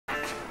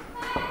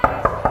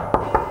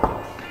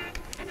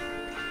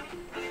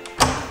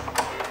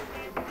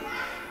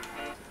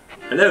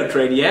Hello,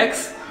 Tradie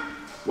X.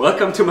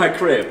 Welcome to my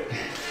crib.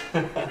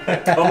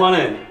 Come on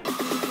in.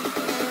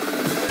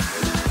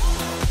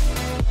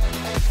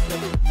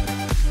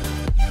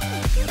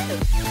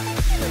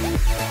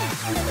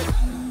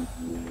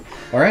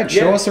 All right,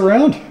 show us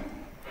around.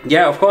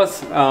 Yeah, of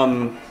course.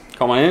 Come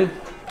on in.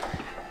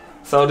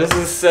 So this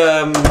is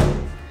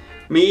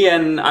me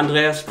and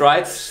Andreas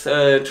Streit's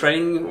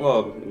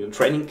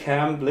training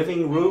camp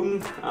living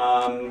room.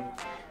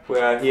 We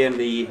are here in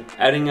the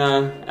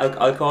Erdinger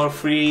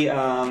alcohol-free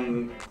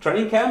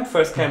training camp,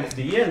 first camp of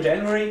the year in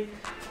January.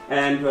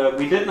 And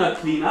we did not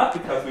clean up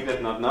because we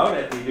did not know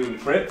that we do the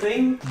trip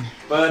thing.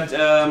 But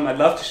I'd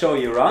love to show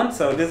you around.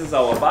 So this is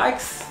our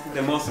bikes,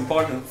 the most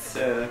important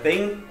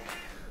thing.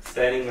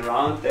 Standing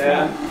around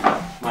there,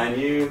 my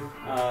new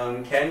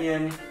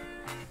Canyon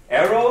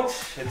Air Road.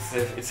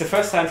 It's the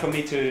first time for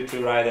me to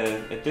ride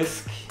a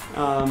disc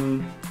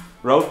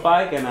road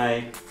bike, and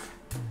I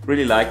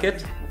really like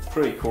it. It's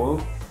pretty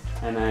cool,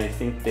 and I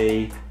think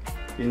the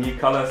new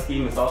color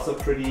scheme is also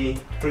pretty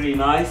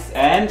nice.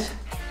 And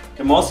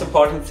the most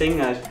important thing,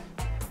 I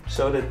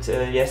showed it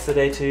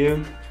yesterday to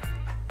you.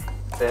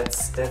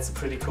 That's a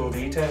pretty cool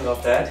detail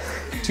of that.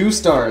 2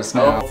 stars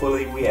now.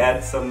 Hopefully we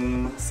add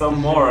some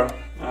more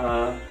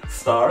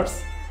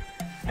stars.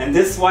 And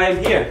this is why I'm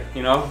here,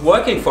 you know,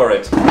 working for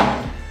it.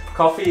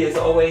 Coffee is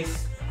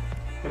always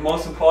the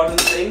most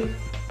important thing.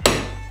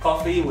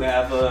 Coffee, we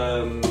have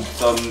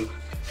some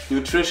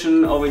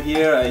nutrition over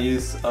here. I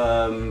use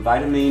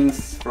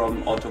vitamins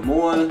from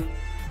Automol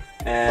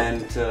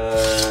and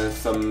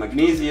some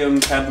magnesium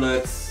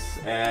tablets,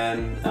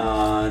 and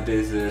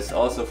this is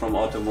also from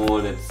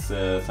Automol. It's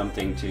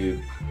something to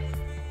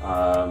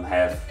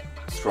have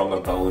stronger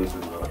bones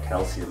and a lot of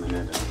calcium in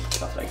it and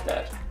stuff like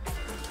that.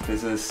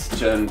 This is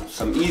just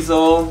some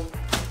easel.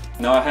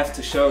 Now I have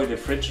to show you the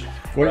fridge.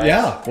 Well, right?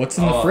 Yeah, what's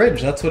in the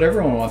fridge? That's what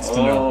everyone wants to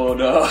know. Oh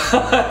no.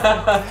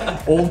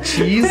 Old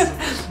cheese?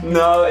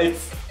 No,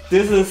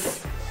 this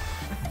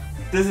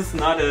is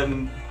not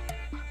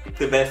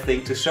the best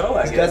thing to show,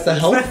 I guess. It's got the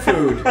health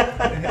food.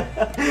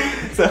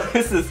 So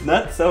this is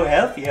not so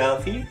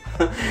healthy.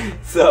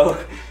 So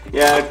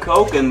yeah,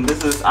 Coke, and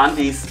this is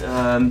Andy's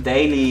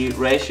daily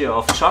ratio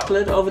of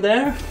chocolate over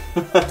there.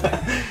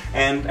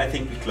 And I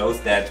think we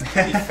closed that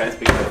defense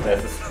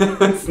because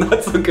it's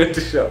not so good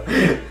to show.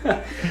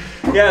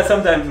 Yeah,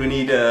 sometimes we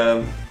need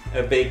a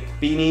big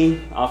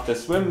beanie after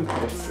swim.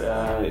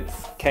 It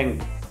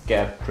can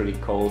get pretty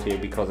cold here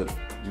because it's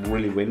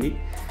really windy.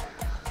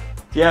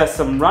 Yeah,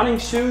 some running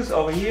shoes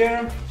over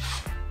here,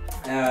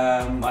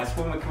 my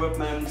swim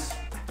equipment,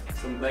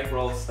 some leg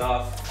roll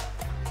stuff,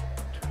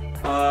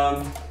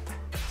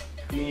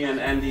 me and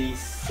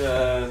Andy's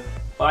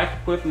bike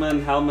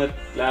equipment, helmet,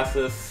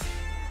 glasses.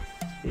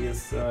 He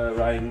is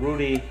riding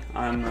Rudy,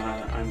 I'm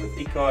with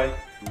Ikoi.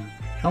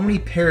 How many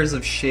pairs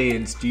of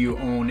shades do you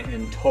own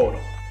in total?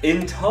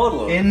 In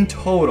total? In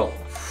total.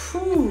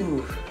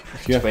 Whew.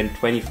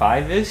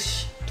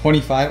 25-ish.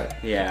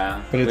 25?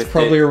 Yeah. But it's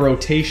probably a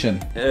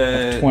rotation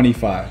of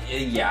 25.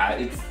 Yeah,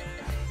 it's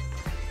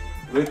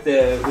with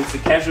the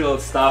casual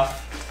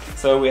stuff.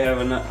 So we have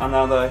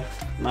another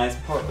nice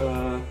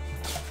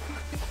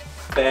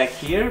bag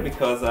here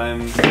because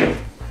I'm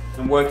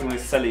working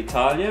with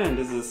Italia, and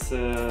this is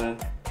a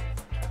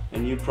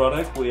new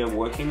product. We are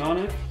working on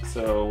it.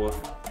 So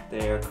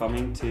they are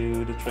coming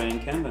to the training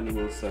camp and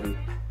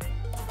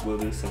we'll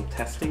do some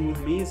testing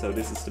with me. So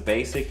this is the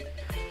basic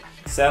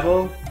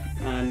saddle.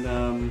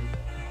 And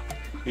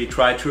we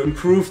try to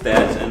improve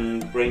that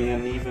and bring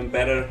an even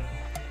better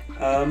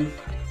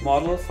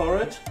model for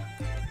it.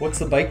 What's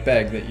the bike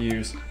bag that you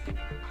use?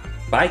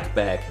 Bike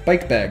bag?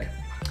 Bike bag.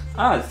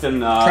 Ah, it's an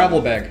travel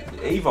bag.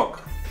 Evoc.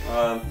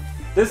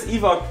 This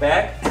Evoc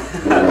bag,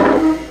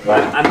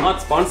 I'm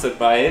not sponsored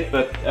by it,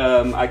 but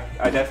I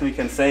definitely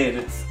can say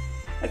it.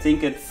 I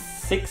think it's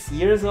 6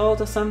 years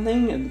old or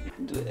something, and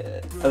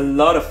a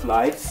lot of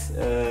flights.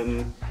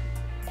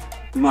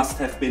 Must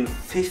have been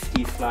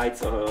 50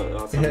 flights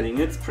or something.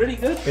 It's pretty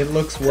good. It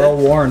looks well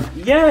worn.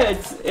 Yeah,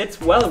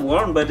 it's well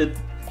worn, but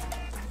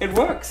it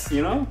works,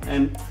 you know.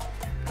 And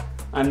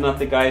I'm not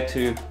the guy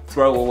to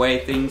throw away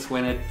things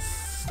when it's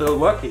still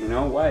working, you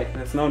know. Why?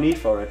 There's no need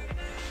for it.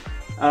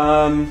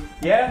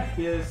 Yeah,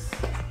 here's.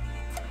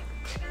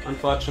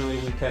 Unfortunately,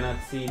 we cannot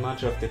see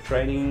much of the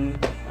training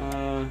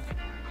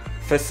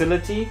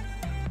facility,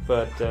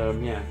 but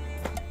yeah,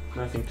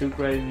 nothing too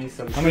crazy.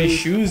 How many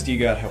shoes do you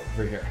got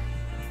over here?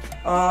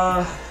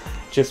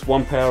 Just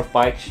 1 pair of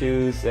bike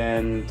shoes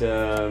and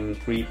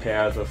 3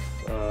 pairs of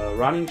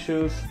running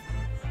shoes.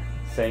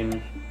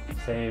 Same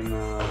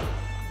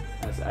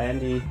as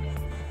Andy.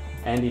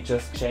 Andy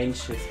just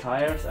changed his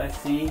tires, I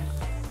see.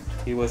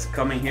 He was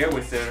coming here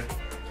with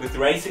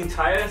racing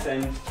tires,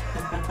 and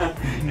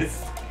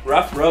it's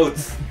rough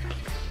roads.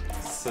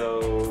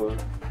 So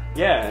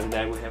yeah, and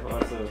then we have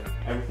also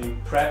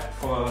everything prepped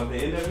for the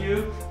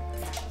interview.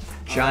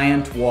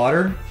 Giant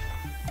water.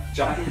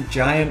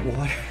 Giant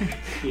water.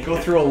 Yeah. Go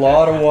through a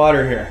lot of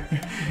water here.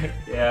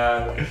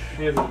 Yeah,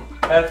 here's a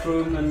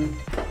bathroom, and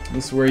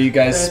this is where you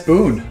guys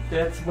spoon.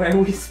 That's where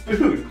we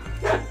spoon.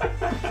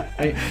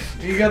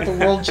 You got the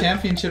World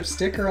Championship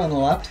sticker on the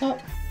laptop?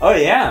 Oh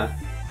yeah,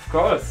 of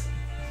course.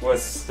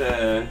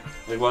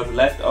 It was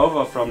left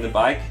over from the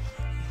bike.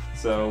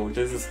 So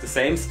this is the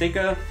same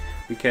sticker.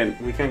 We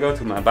can go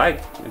to my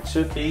bike. It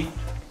should be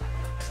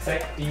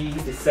exactly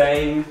the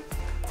same.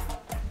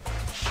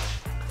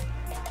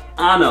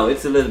 Ah no,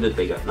 it's a little bit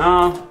bigger.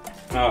 No,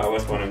 I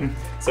was wondering.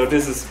 So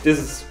this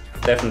is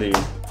definitely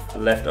a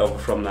leftover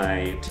from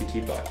my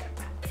TT bike.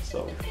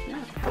 So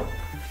yeah,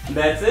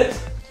 that's it.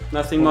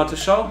 Nothing more to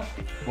show.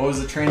 What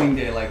was the training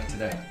day like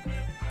today?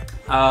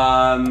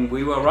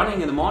 We were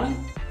running in the morning.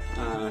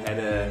 Had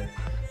a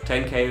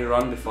 10k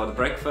run before the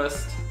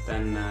breakfast.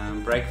 Then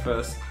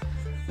breakfast,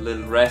 a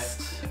little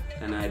rest.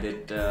 Then I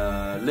did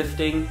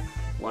lifting,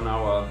 1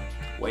 hour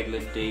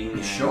weightlifting.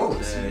 It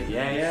shows.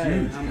 Yeah,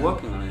 huge, I'm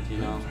working on it, you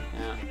know.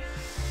 Yeah.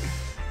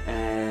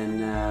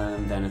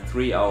 And then a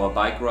 3-hour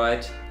bike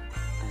ride.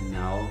 And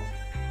now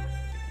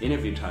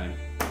interview time.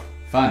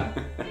 Fun.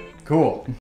 Cool.